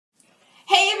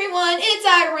everyone, it's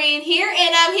Irene here,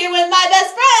 and I'm here with my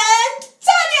best friend,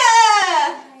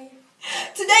 Tanya! Hi.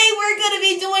 Today we're going to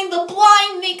be doing the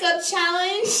blind makeup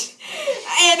challenge,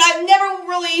 and I've never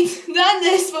really done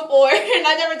this before, and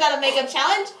I've never done a makeup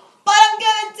challenge, but I'm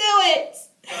going to do it!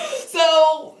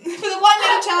 So, for the blind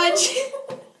makeup challenge,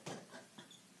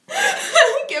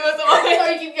 give us a moment.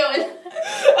 Sorry, keep going.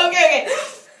 Okay.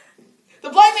 The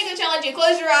blind makeup challenge, you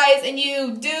close your eyes and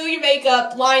you do your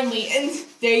makeup blindly, and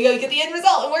there you go, you get the end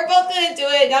result, and we're both going to do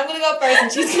it, and I'm going to go first,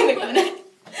 and she's going to go next.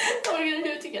 We're going to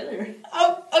do it together.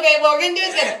 Oh, okay, well, we're going to do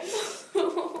it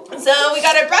together. So, we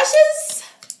got our brushes,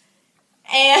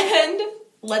 and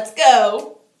let's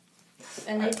go.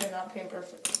 And these are not paper.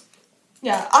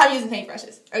 Yeah, I'm using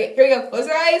paintbrushes. Okay, here we go. Close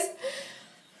your eyes,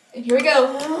 and here we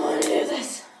go. I don't want to do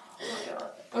this. Oh my god.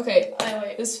 Okay.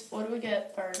 Wait, what do we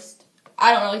get first?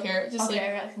 I don't really care. Just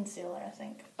okay, I got concealer, I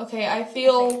think. Okay, I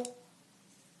feel...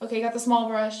 Okay, got the small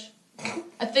brush.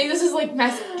 I think this is like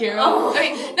mascara. Oh. I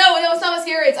mean, no, it's not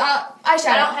mascara. It's eyeshadow.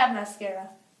 I don't have mascara.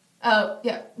 Oh,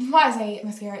 yeah. Why did I say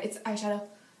mascara? It's eyeshadow.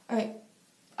 Alright.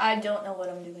 I don't know what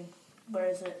I'm doing. Where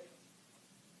is it?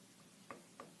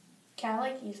 Can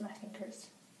I, use my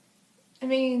fingers? I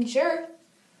mean, sure.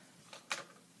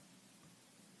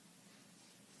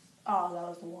 Oh, that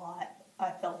was a lot. I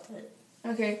felt it.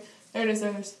 Okay, there it is,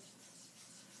 there it is.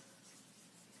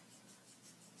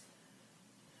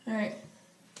 Alright.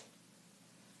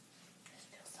 This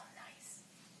feels so nice.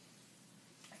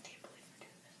 I can't believe we're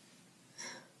doing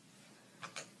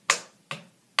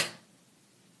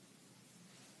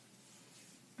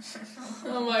this.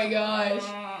 Oh my gosh.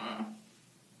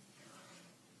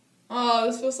 Oh,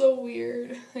 this feels so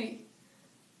weird. Hey.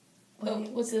 Oh,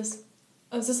 what's this?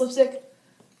 Oh, is this lipstick?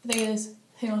 I think it is.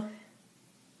 Hang on.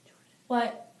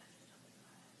 What?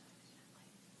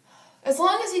 As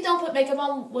long as you don't put makeup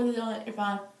on with it on it, you're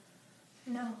fine.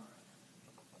 No.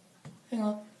 Hang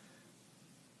on.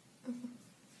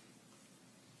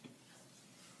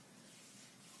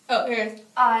 Oh, here it is.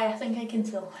 I think I can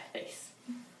feel my face.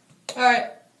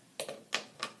 Alright.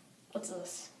 What's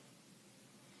this?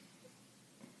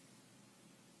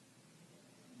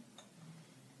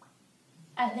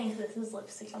 I think this is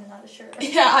lipstick, I'm not sure.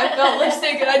 Yeah, I felt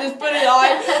lipstick and I just put it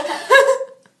on.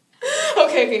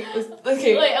 Okay.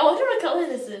 Wait, I wonder what color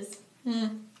this is.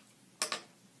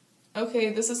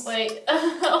 Okay, this is... Wait,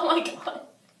 oh my god.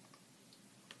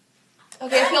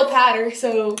 Okay, I feel patter,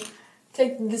 so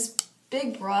take this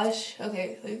big brush.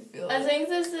 Okay, I feel... I think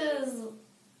this is...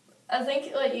 I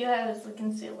think what you have is the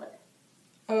concealer.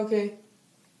 Okay.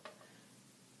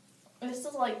 This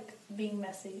is being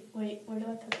messy. Wait, where do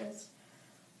I put this?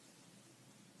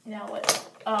 Now what?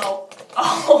 Oh.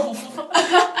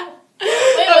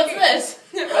 Wait, what's this?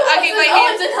 Okay, my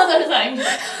hand. It's another thing.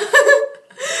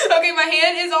 Okay, my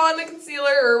hand is on the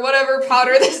concealer or whatever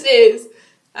powder this is.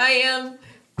 I am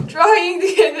trying to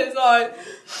get this on.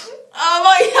 Oh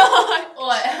my god.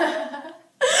 What?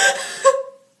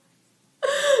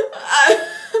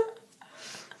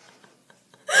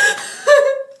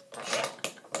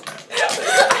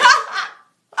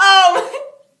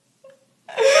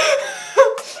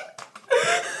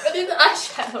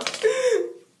 Eyeshadow.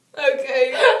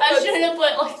 Okay. I shouldn't have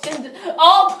put something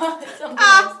else.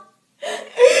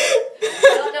 I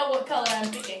don't know what color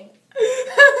I'm picking.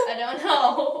 I don't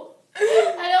know. I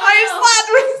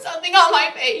slapped something on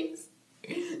my face.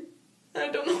 I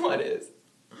don't know what it is.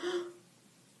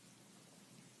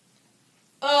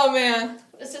 Oh man.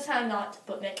 This is how not to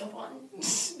put makeup on.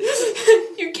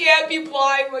 You can't be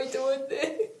blind by doing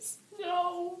this.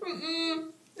 No.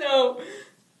 No.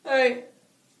 Alright.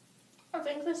 I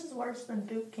think this is worse than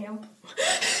boot camp. I'm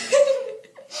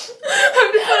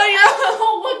gonna put on your... I don't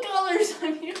know what colors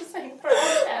I'm using for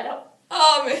eyeshadow.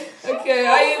 Oh man. Okay,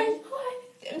 I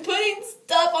am putting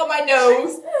stuff on my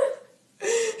nose.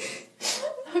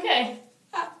 Okay.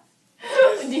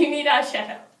 Do you need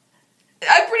eyeshadow?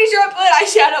 I'm pretty sure I put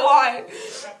eyeshadow on.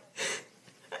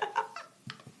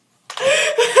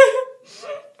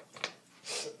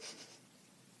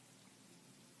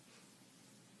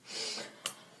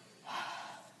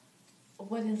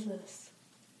 What is this?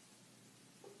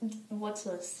 What's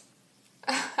this?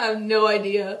 I have no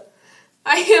idea.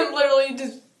 I am literally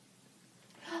just...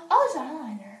 Oh, it's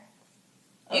eyeliner.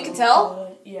 You can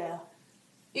tell? Yeah.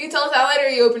 You can tell it's eyeliner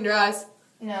or you opened your eyes?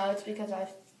 No, it's because I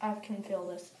can feel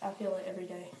this. I feel it every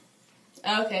day.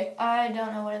 Okay. I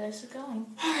don't know where this is going.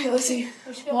 Alright, let's see.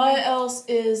 What else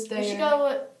is there? We should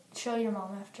go show your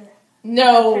mom after.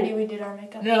 No. How pretty we did our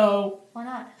makeup. No. Why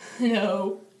not?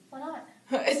 No. Why not?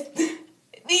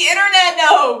 The internet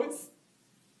knows.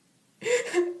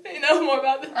 They know more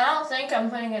about this. I don't think I'm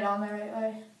putting it on the right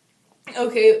way.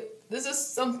 Okay, This is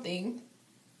something.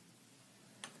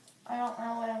 I don't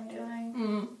know what I'm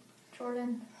doing.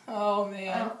 Jordan. Oh,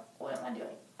 man. What am I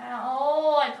doing?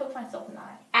 Oh, I poked myself in the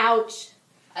eye. Ouch.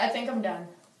 I think I'm done.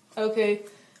 Okay.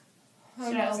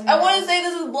 I want to say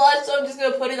this is blush, so I'm just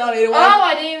going to put it on anyway. Oh,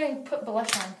 I didn't even put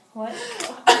blush on. What?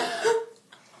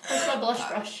 Where's my blush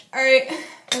brush? Alright.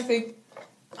 I think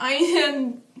I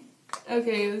am...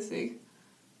 Okay, let's see.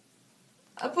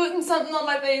 I'm putting something on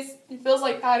my face. It feels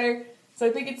like powder, so I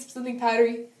think it's something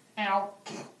powdery. Ow.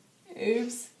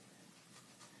 Oops.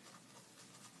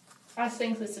 I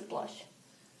think this is blush.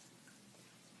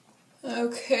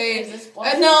 Okay. Is this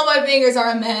blush? No, my fingers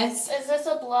are a mess. Is this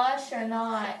a blush or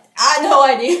not? I have no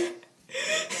idea.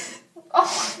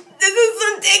 Oh. This is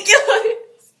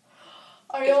ridiculous.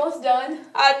 Are you almost done?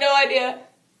 I have no idea.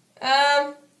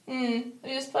 Let me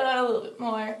just put on a little bit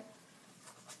more.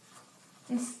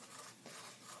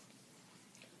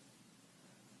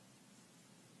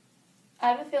 I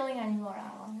have a feeling I need more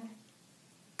eyeliner.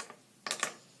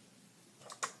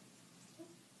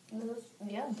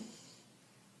 Yeah.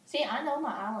 See, I know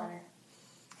my eyeliner.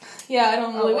 Yeah, I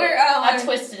don't really wear eyeliner. I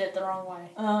twisted it the wrong way.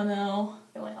 Oh no.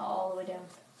 It went all the way down.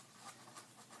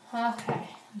 Okay.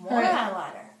 More Alright.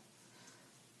 eyeliner.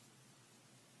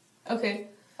 Okay.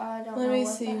 I don't Let know me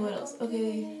what see the what hell else. I'm Okay.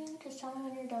 doing. Just tell me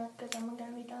when you're done, because I'm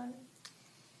gonna be done.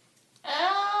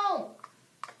 Ow!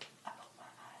 I poked my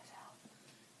eyes out.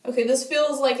 Okay, this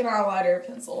feels like an eyeliner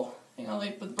pencil. Hang on, let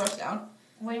me put the brush down.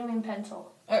 What do you mean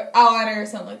pencil? Or eyeliner or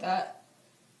something like that.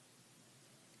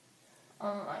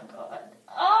 Oh my god.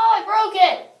 Oh, I broke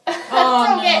it! Oh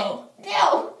Broke it!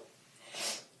 No!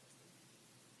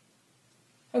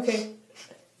 Okay.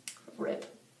 Rip.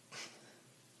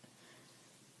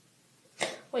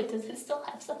 Wait, does it still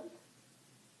have some?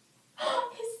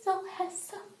 It still has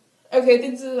some. Okay, I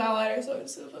think this is eyeliner, so I'm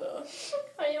just gonna put it on.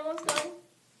 Are you almost done?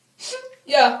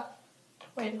 Yeah.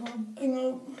 Wait, hold on. Hang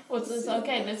on. What's this?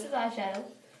 Okay, this is eyeshadow.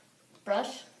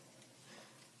 Brush.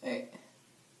 Alright.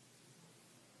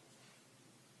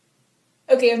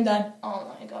 Okay, I'm done. Oh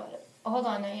my god. Hold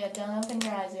on, not yet. Don't open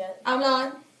your eyes yet. I'm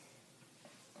not.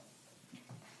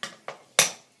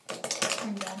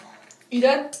 I'm done. You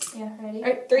done? Yeah, ready?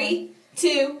 Alright, 3,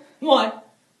 2, 1.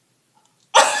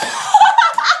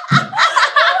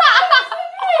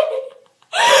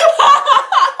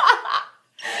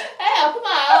 Hey, I'll put my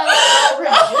eyes on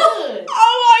good.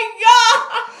 Oh my god!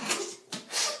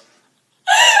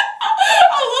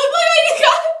 I look like I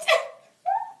got it.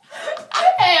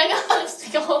 Hey, I got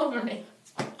lipstick all over me.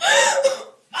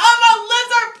 Oh, my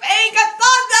lips are pink. I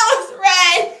thought that was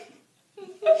red.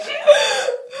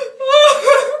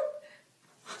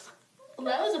 Well,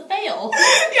 that was a fail.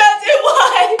 Yes, it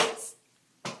was.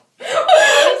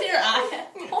 Where's your eye?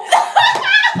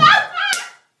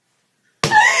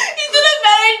 You did a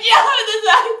better job of this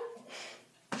eye.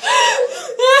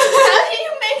 How did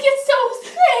you make it so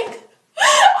thick?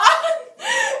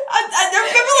 I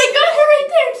remember like Got it right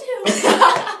there too.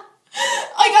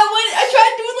 like I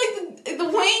tried doing like the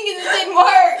wing and it didn't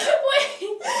work. Wait.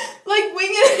 Like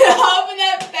winging it up and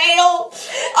that failed.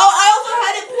 Oh, I also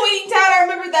had it pointing down. I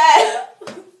remember that.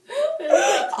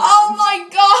 Oh my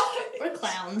god. We're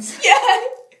clowns. Yeah.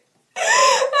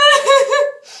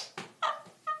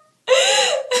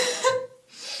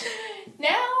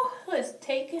 Now let's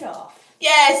take it off.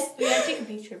 Yes. We gotta take a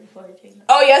picture before we take it off.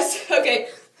 Oh yes. Okay.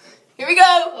 Here we go.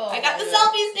 I got the my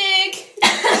selfie stick.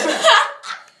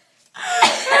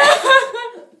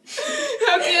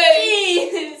 Okay.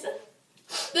 Jeez.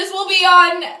 This will be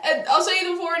on. I'll show you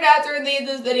the before and after in the end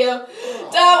of this video.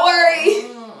 Don't worry.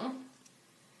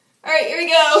 All right. Here we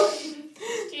go.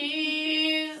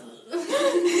 Jeez.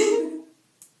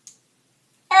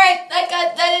 All right.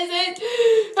 That is it.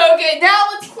 Okay. Now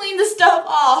let's clean the stuff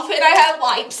off, and I have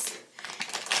wipes.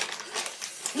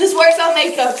 This works on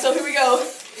makeup, so here we go.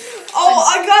 Oh,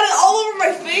 I got it all over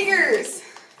my fingers.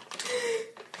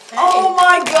 Hey. Oh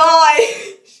my gosh.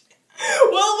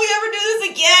 Will we ever do this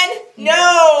again?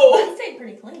 No. That stayed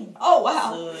pretty clean. Oh,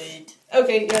 wow. Good.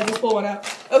 Okay, yeah, just pull one out.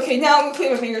 Okay, now I'm going to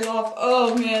clean my fingers off.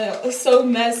 Oh, man, that was so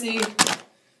messy.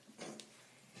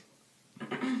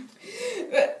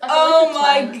 Oh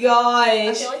my I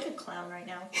gosh. feel like a clown right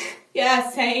now. Yeah,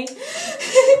 same.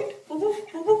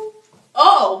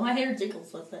 Oh, my hair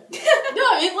jiggles with it. No,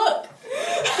 I mean, look.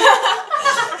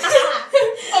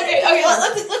 Okay,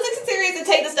 let's get serious and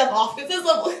take this stuff off. Because this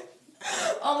level.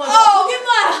 Oh my god, look at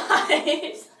my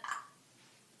eyes.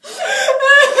 I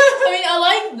mean, I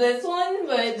like this one,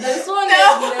 but this one is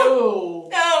no.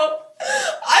 No.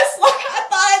 I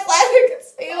thought I slathered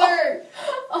concealer.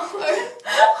 Oh.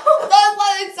 I thought I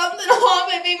slathered something off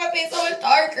and made my face so much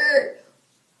darker.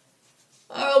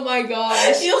 Oh my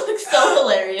gosh. You looks so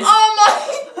hilarious. Oh my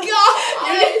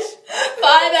gosh!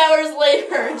 5 hours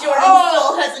later, Jordan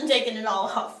still hasn't taken it all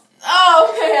off. Oh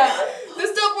man,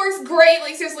 this stuff works great.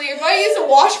 Like seriously, if I used a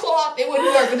washcloth, it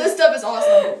wouldn't work. But this stuff is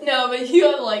awesome. No, but you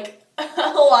have like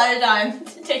a lot of time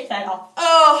to take that off.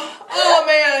 Oh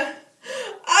man,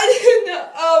 I didn't know.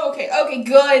 Oh, okay,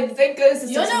 good. Thank goodness.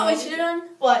 You know what we should have done?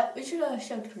 What? We should have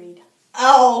showed Creed.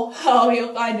 Oh,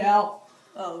 you'll find out.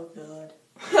 Oh god.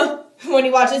 When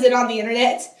he watches it on the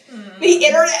internet. The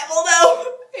internet will know,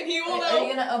 and he will know. Are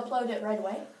you gonna upload it right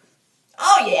away?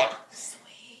 Oh yeah.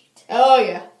 Sweet. Oh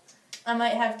yeah. I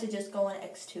might have to just go on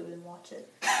X2 and watch it.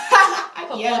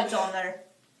 Hopefully it's on there.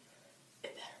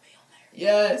 It better be on there.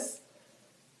 Yes.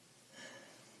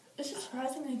 It's just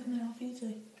surprisingly coming off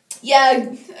easily.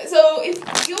 Yeah, so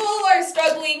if you all are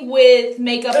struggling with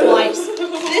makeup wipes,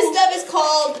 this stuff is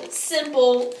called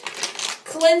Simple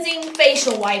Cleansing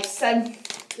Facial Wipes. I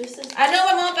know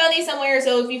my mom found these somewhere,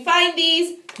 so if you find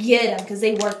these, get them, because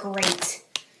they work great.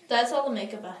 That's all the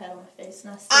makeup I had on my face.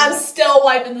 And I'm still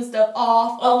wiping this stuff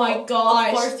off. Oh my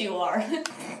gosh. Of course you are.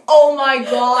 Oh my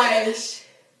gosh.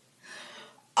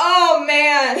 Oh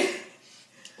man.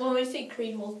 When we see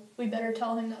Creed, we better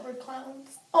tell him that we're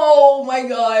clowns. Oh my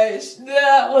gosh.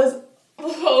 That was,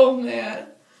 oh man.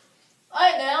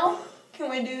 Alright now, can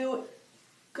we do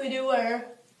where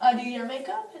I do your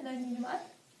makeup and then you do mine?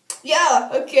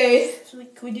 Yeah, okay. Can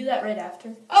we do that right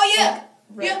after? Oh yeah. Like,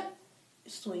 right. Yeah.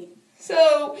 Sweet.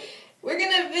 So we're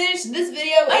gonna finish this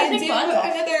video and do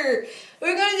another.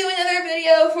 We're gonna do another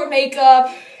video for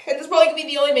makeup, and this is probably gonna be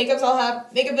the only makeups I'll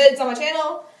have makeup vids on my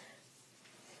channel.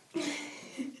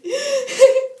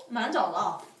 Mine's all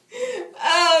off.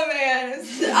 Oh man,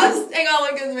 hang on,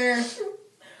 look in the mirror.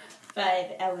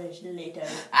 5 hours later.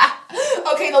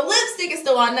 Okay, the lipstick is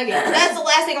still on. Again, that's the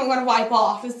last thing I'm gonna wipe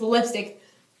off. Is the lipstick.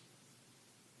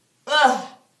 Ugh.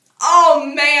 Oh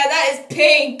man, that is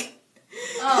pink.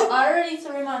 Oh, I already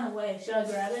threw mine away. Should I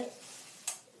grab it?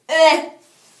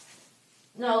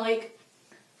 No, like...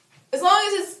 As long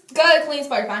as it's got a clean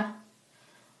spot, you're fine.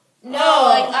 No,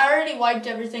 like, I already wiped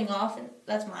everything off, and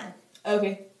that's mine.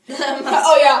 Okay.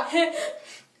 Oh, yeah.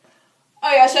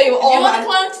 Oh, yeah, I'll show you all If you want mine. a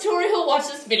clown tutorial, watch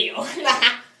this video.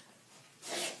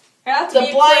 That's the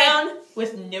clown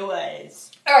with no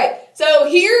eyes. Alright, so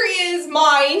here is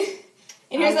mine.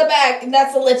 And here's the back, and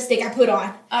that's the lipstick I put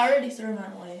on. I already threw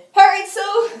mine away. Alright, so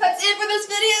that's it for this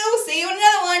video. See you in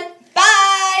another one.